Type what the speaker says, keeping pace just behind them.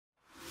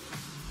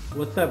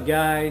What's up,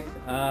 guys?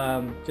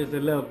 Just a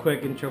little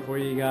quick intro for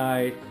you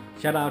guys.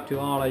 Shout out to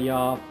all of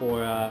y'all for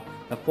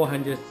the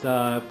 400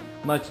 subs.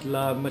 Much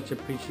love, much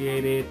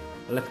appreciated.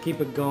 Let's keep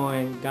it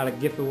going. Got a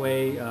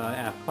giveaway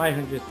at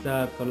 500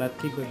 subs, so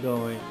let's keep it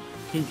going.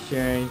 Keep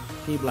sharing,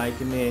 keep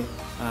liking it,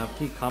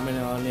 keep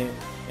commenting on it,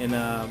 and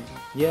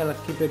yeah,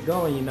 let's keep it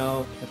going. You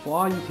know, and for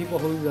all you people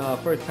who's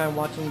first time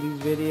watching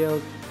these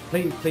videos,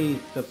 please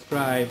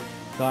subscribe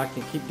so I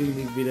can keep doing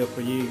these videos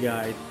for you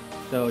guys.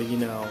 So you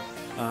know.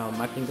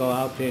 I can go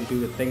out there and do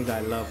the things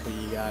I love for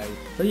you guys.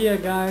 So yeah,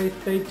 guys,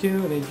 stay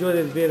tuned and enjoy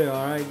this video.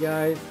 Alright,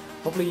 guys,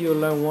 hopefully you'll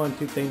learn 1 or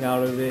 2 things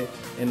out of it,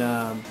 and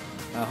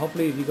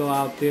hopefully if you go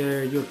out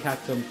there you'll catch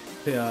some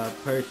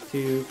perch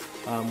too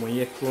when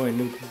you're exploring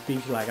new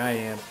beach like I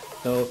am.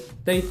 So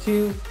stay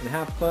tuned and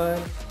have fun.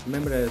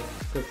 Remember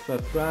to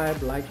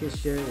subscribe, like it,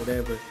 share,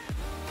 whatever.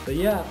 So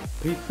yeah,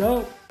 peace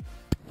out.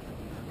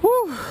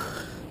 Whew.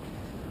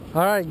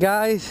 Alright,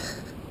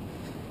 guys,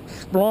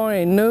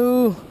 exploring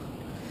new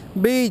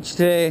beach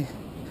today,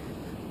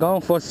 going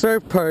for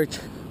surf perch.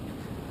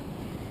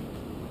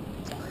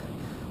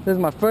 This is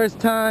my first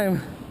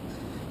time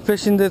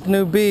fishing this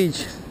new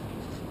beach.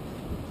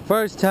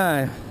 First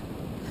time.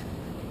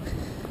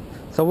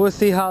 So we'll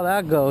see how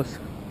that goes.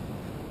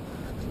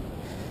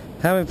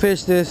 Haven't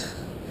fished this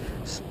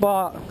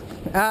spot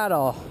at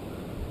all.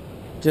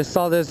 Just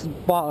saw this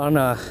spot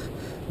on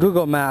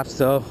Google Maps,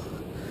 so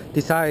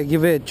decided to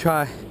give it a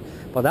try.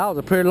 But that was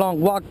a pretty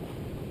long walk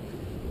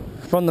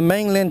from the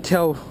mainland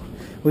till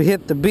we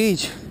hit the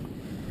beach.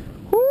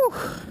 Whew.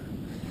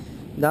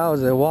 That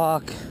was a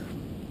walk.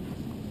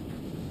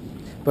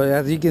 But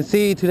as you can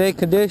see, today's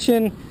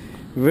condition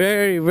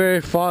very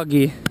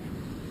foggy.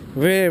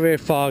 Very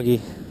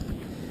foggy.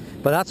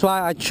 But that's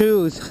why I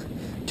choose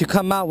to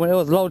come out when it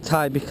was low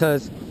tide,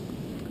 because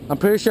I'm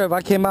pretty sure if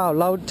I came out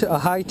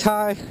high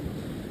tide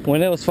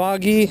when it was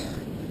foggy,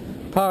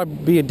 probably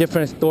be a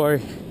different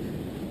story.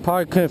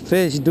 Probably couldn't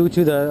fish due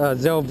to the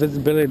zero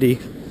visibility.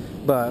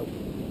 But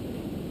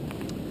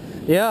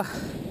yeah,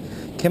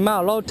 came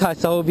out low tide,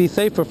 so it would be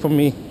safer for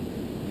me.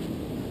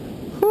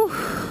 Whew.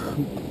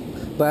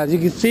 But as you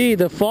can see,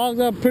 the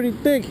fogs are pretty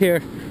thick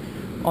here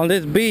on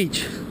this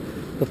beach.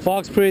 The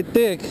fog's pretty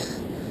thick.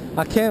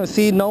 I can't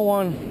see no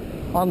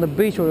one on the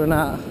beach or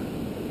not.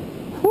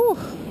 Whew.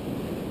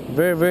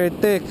 Very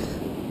thick.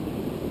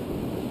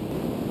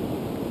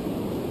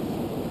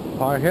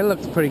 Alright, here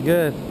looks pretty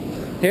good.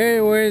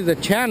 Here is the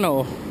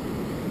channel.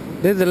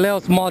 This is a little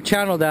small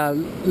channel that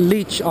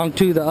leach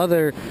onto the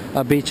other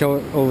beach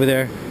over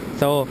there.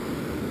 So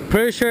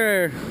pretty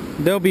sure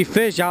there'll be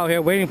fish out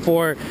here waiting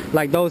for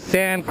like those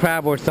sand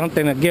crab or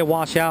something to get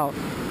washed out,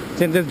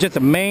 since it's just a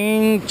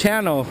main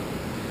channel.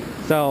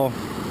 So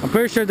I'm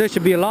pretty sure there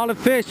should be a lot of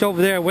fish over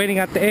there waiting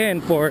at the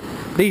end for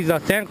these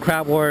sand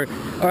crab or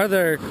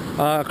other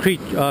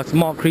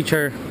small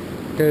creature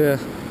to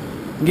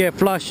get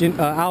flushed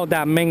out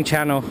that main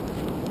channel.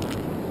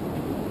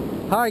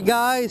 Alright,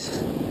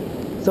 guys.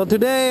 So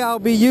today I'll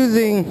be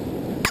using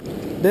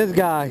this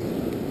guy,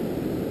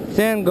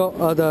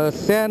 the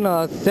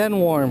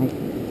sandworm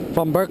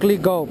from Berkley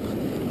Gulp.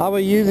 I'll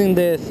be using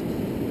this.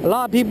 A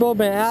lot of people have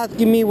been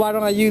asking me why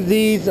don't I use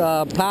these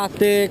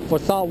plastic for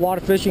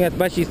saltwater fishing,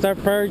 especially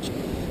surf perch.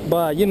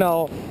 But you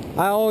know,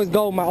 I always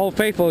go with my old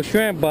faithful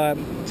shrimp. But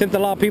since a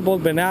lot of people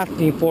have been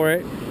asking for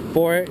it,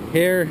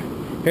 here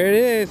it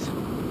is.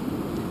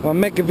 I'm gonna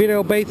make a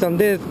video based on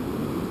this,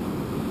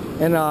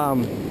 and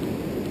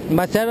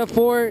my setup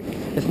for it,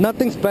 it's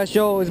nothing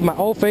special. It's my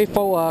old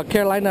faithful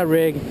Carolina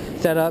rig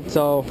setup.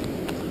 So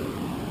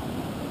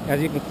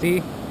as you can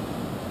see,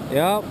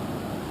 yep,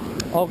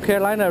 old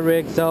Carolina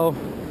rig. So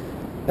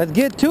let's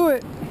get to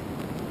it.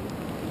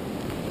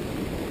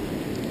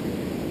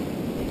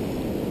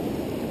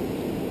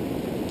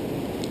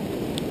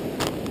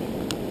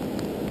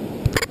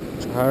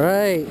 All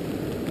right,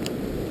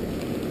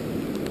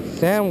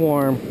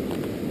 sandworm.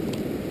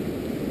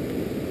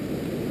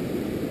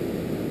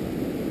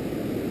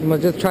 I'm gonna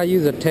just try to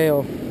use a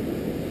tail.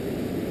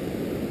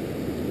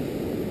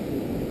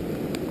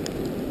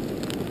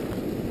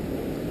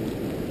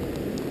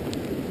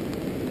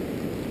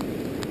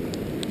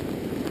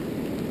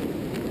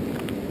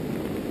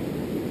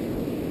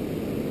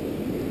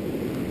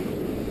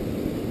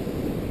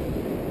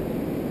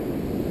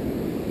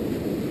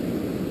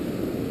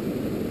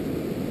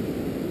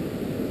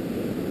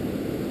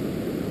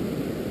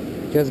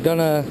 Just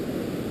gonna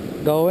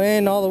go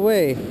in all the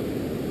way.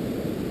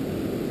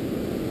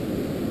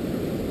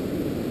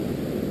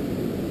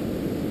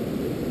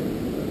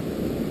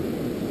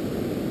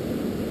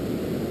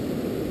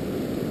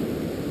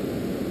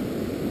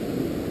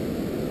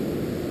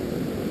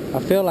 I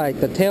feel like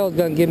the tail is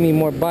gonna give me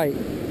more bite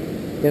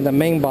than the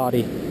main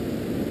body.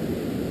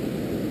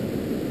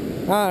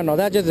 I don't know,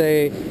 that's just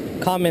a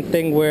common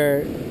thing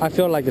where I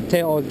feel like the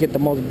tail always get the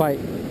most bite.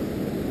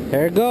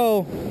 There it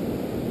go.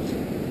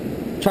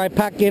 Try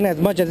pack in as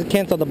much as it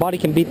can so the body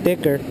can be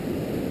thicker.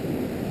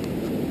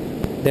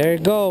 There you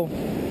go.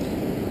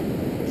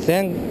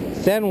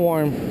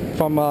 Sandworm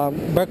from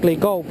Berkley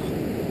Gulp.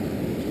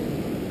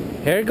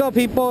 Here you go,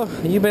 people.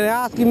 You've been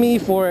asking me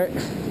for it.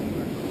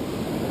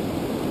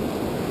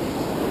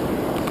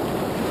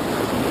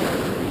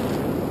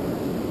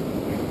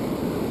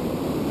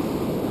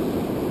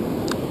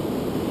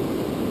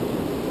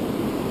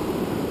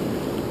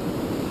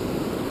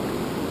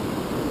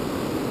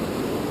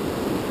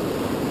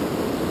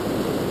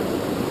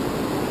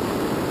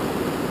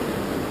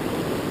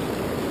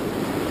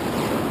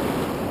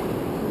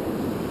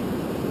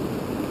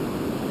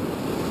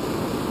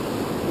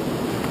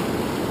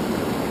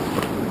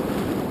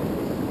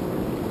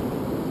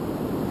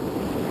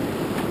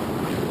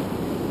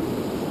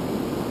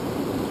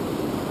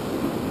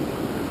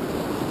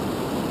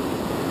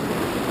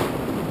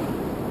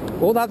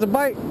 Oh, that's a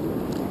bite.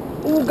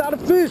 Oh, got a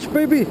fish,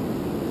 baby.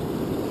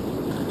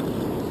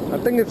 I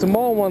think it's a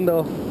small one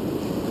though.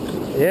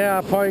 Yeah,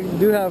 I probably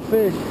do have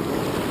fish.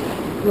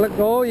 Look,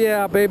 oh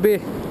yeah, baby.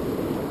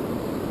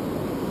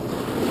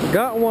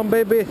 Got one,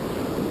 baby.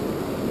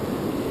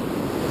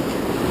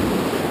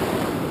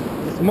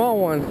 Small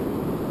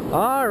one.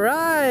 All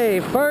right,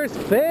 first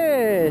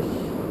fish.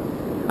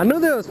 I knew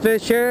there was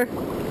fish here.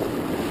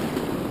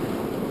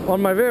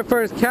 On my very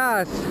first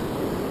cast,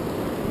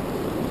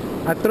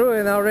 I threw it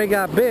and I already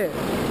got bit.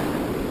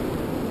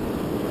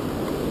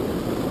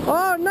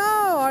 Oh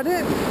no, I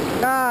didn't.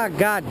 Ah,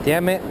 god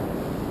damn it.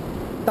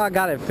 Thought I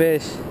got a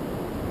fish.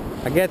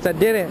 I guess I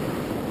didn't.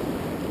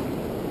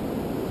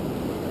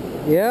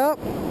 Yep,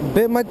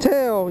 bit my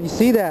tail. You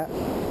see that?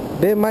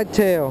 Bit my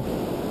tail.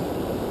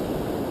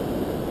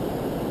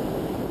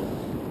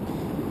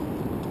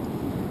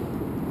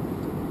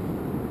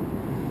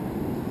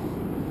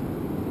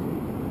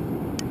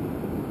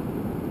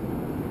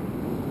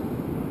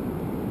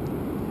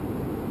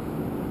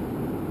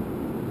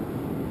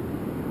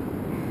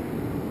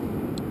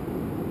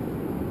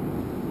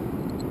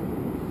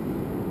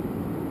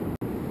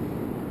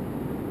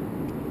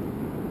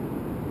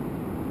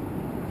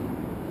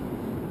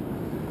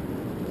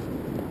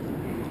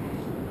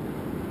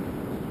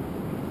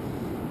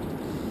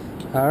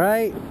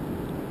 Alright,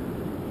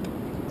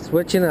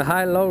 switching to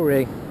high-low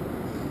rig.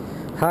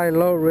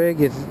 High-low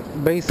rig is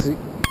basically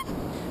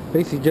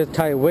just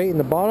tie weight in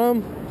the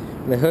bottom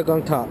and the hook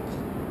on top.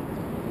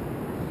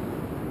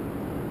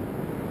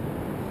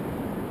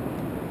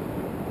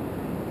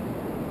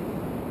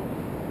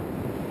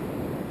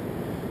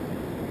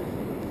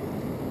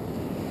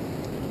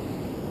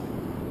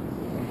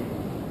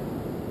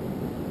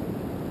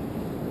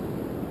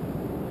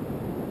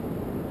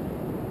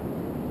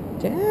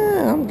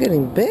 Damn, I'm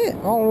getting bit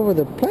all over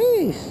the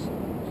place.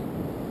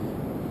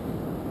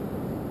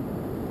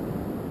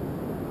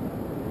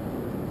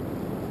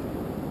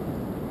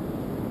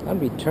 I'm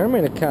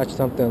determined to catch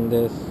something on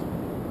this.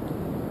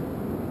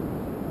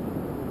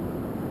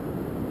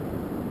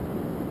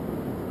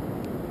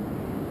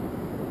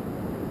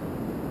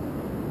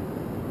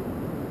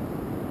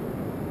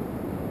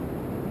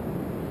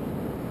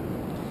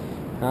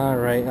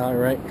 Alright,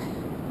 alright.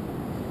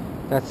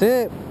 That's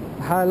it.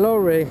 High-low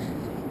rig.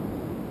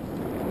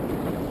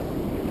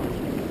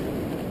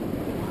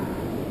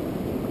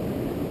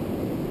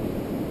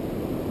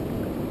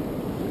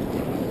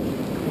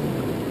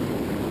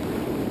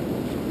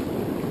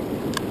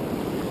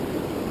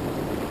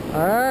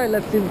 Alright,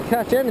 let's see if we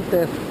catch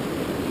anything.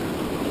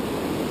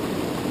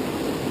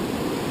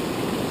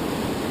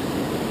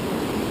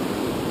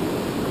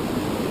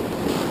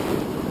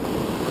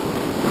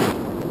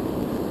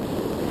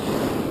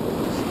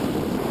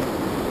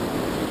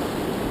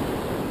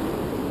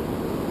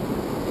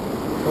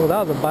 Oh,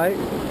 that was a bite.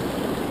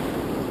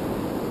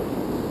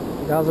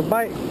 That was a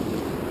bite.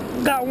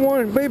 Got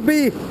one,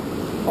 baby!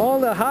 On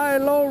the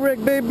high-low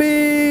rig,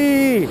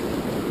 baby!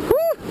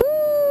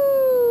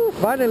 Woo-hoo!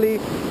 Finally,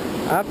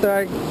 after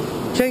I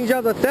changed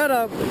out the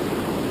setup,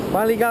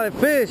 finally got a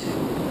fish.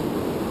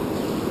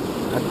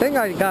 I think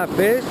I got a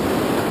fish.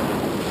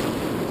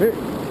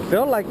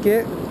 Felt like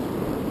it.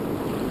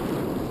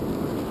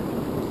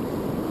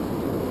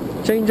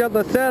 Changed out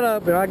the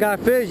setup and I got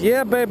fish.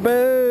 Yeah,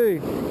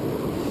 baby.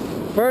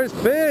 First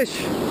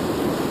fish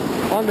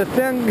on the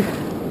thing.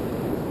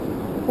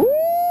 Woo!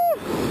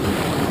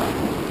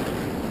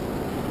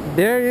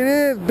 There it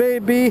is,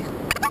 baby.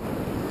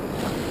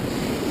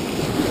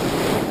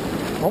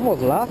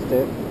 Almost lost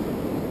it.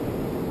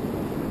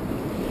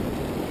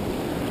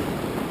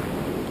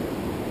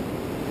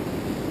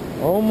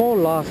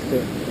 Almost lost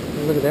it.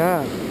 Look at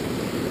that.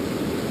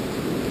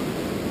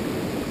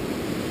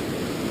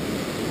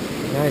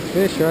 Nice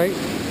fish, right?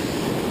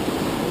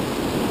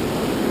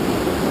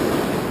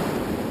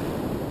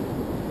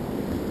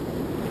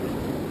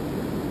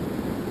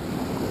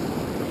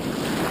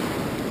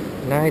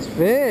 Nice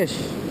fish.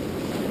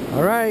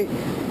 All right.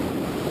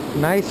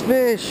 Nice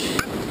fish.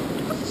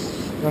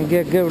 Gonna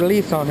get a good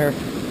release on her.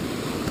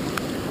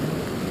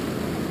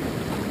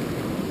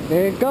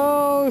 There it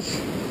goes.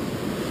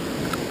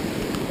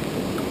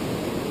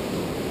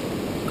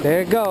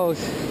 There it goes.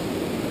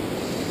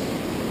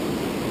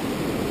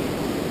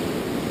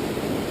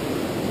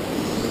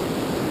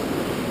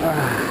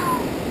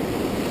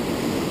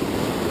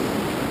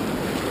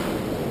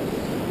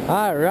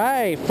 All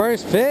right,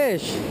 first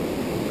fish.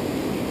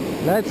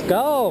 Let's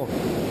go.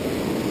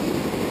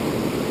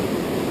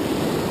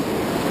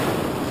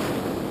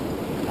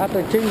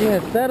 After changing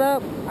the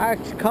setup, I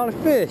actually caught a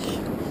fish.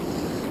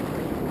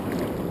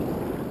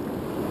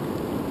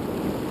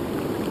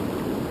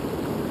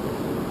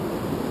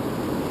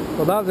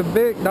 Well, that was a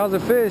fish.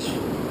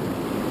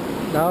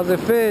 That was a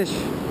fish.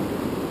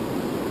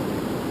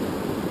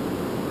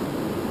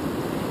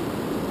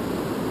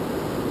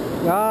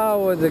 That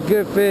was a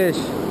good fish.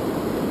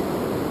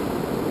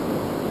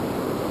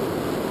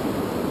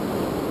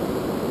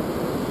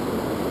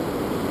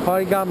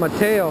 Probably got my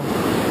tail.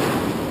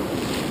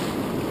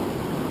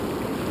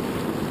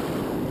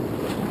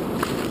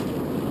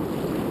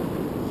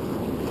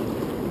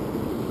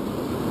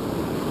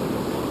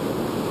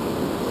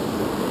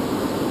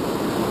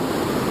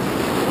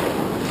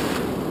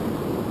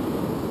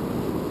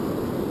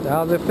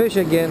 That was a fish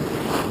again.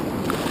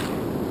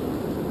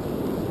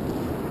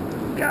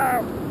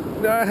 God,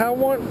 did I have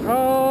one?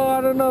 Oh,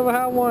 I don't know if I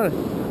have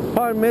one.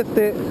 Probably missed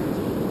it.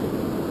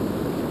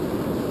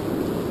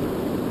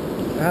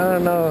 I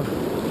don't know.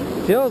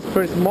 Feels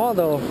pretty small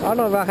though. I don't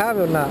know if I have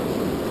it or not.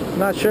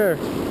 Not sure.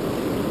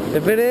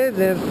 If it is,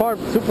 then it's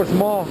probably super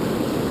small.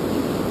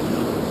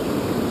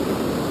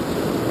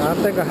 I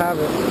think I have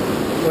it.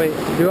 Wait,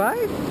 do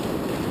I?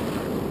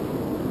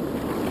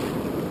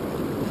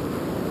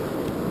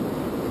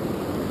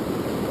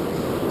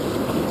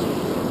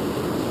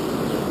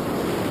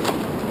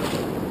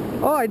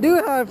 Oh, I do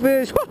have a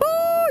fish.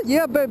 Woohoo!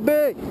 Yeah,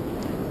 baby.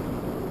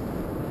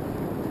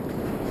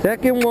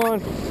 Second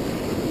one.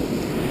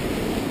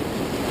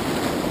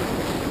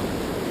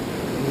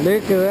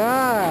 Look at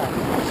that.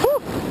 Woo!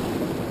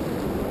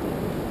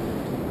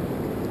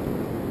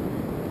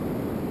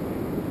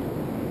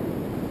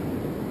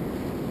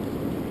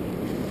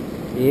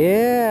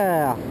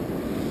 Yeah.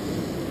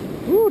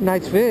 Ooh,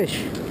 nice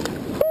fish.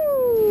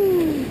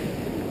 Woo!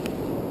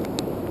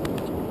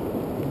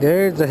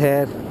 There's the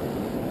head.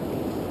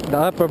 The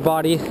upper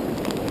body.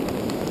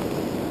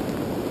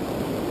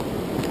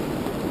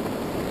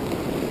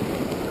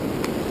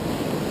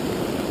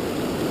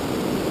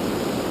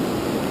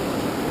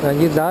 And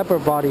use the upper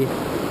body.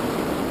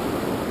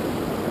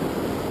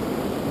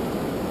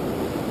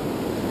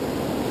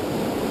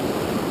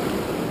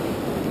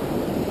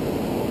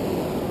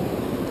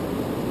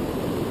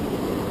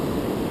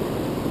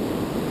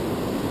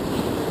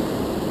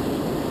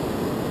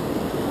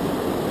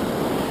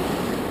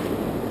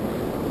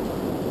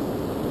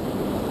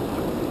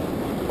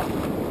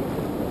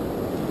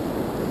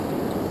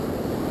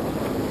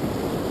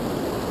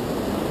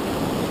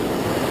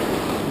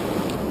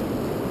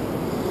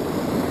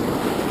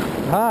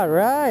 All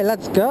right,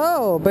 let's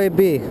go,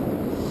 baby.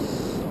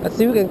 Let's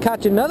see if we can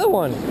catch another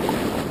one.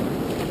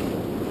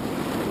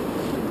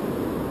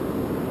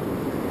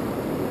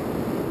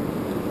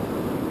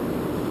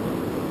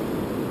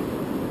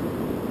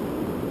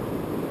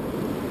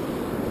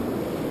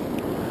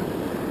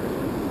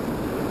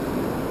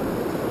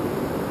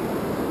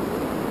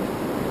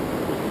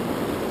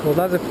 Well,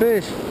 that's a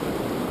fish.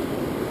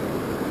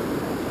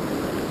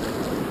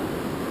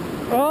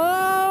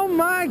 Oh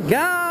my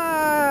God!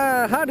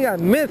 How did I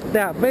miss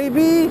that,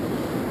 baby?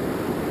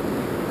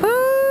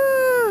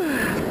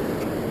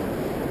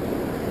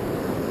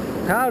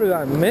 How do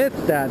I miss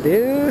that,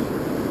 dude?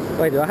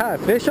 Wait, do I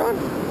have a fish on?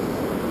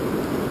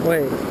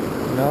 Wait,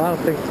 no, I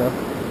don't think so.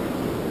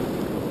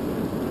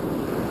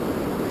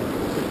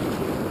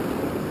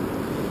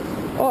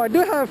 Oh, I do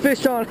have a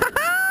fish on.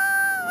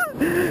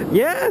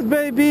 Yes,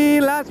 baby,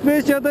 last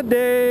fish of the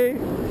day.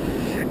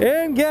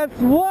 And guess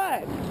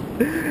what?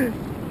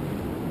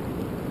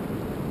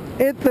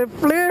 It's a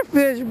flare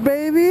fish,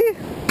 baby.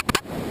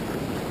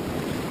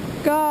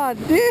 God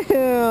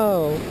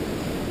damn.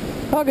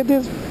 How could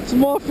this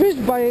small fish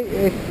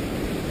bite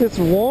this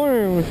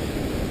worm?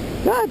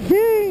 God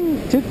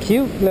dang. Too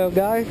cute, little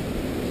guy.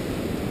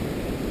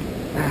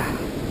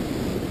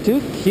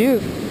 Too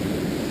cute.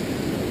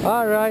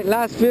 Alright,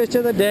 last fish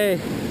of the day.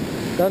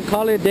 Don't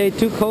call it a day,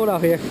 too cold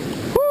out here.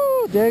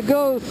 Woo, there it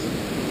goes.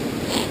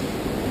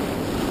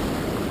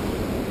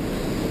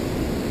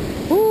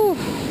 Woo.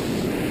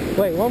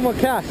 Wait, one more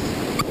cast.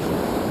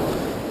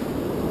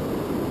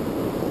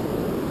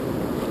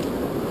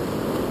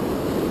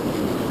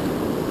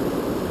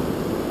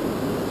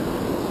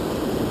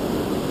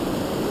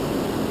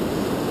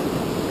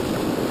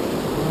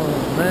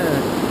 Oh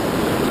man.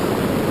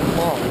 I'm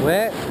all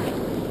wet.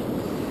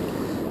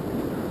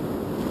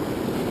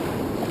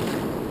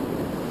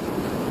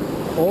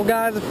 Oh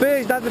guys, a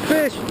fish, that's a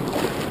fish.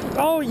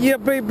 Oh yeah,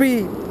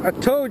 baby. I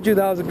told you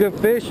that was a good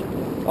fish.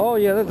 Oh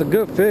yeah, that's a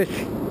good fish.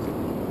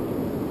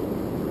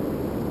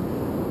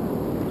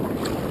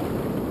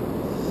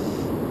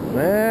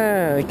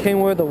 Man, it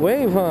came with the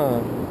wave, huh?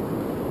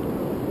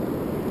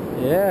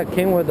 Yeah, it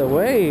came with the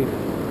wave.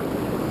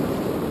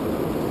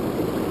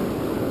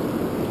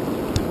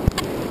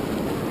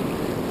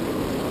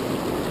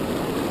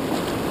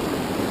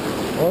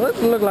 Well,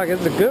 this looks like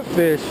it's a good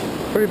fish.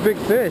 Pretty big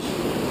fish.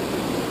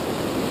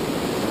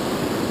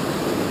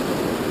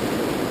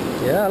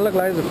 Yeah, look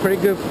like it's a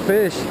pretty good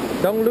fish.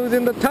 Don't lose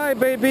in the tide,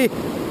 baby.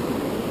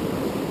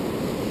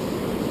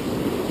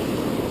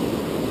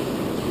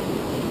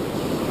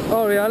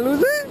 Oh, did I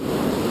lose it?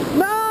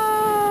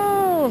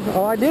 No!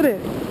 Oh, I did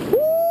it.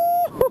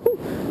 Woo!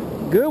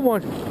 Good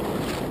one.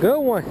 Good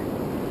one.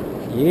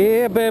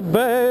 Yeah, baby.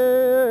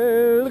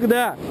 Look at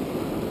that.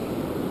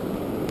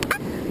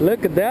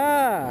 Look at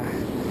that.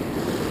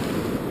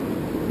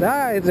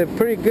 That is a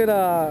pretty good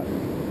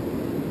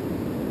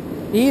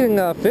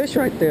eating fish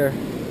right there.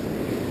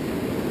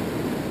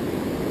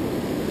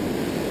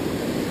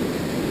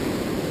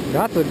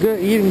 That's a good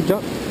eating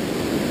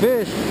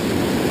fish.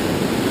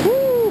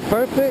 Woo,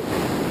 perfect.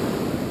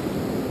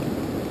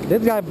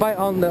 This guy bite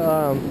on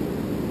the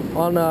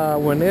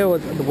when it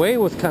was the wave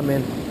was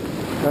coming,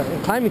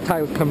 climbing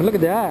tide was coming. Look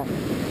at that.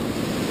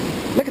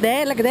 Look at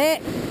that. Look at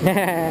that.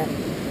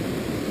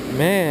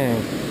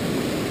 Man,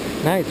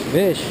 nice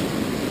fish.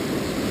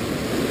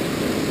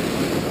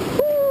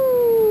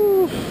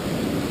 Woo.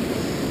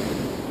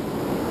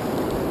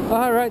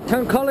 All right,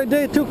 time to call it a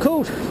day. Too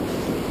cold.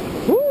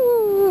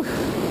 Woo.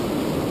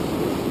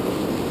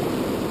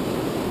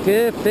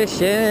 Good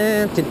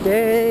fishing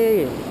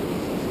today.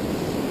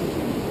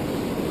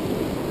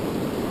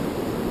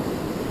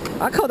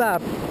 I call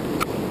that.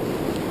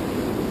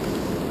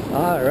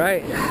 All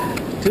right,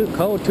 too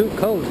cold, too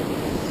cold.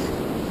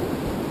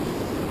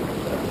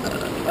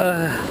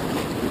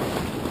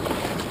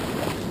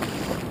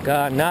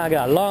 God, now I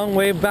got a long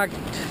way back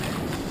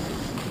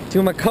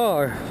to my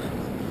car.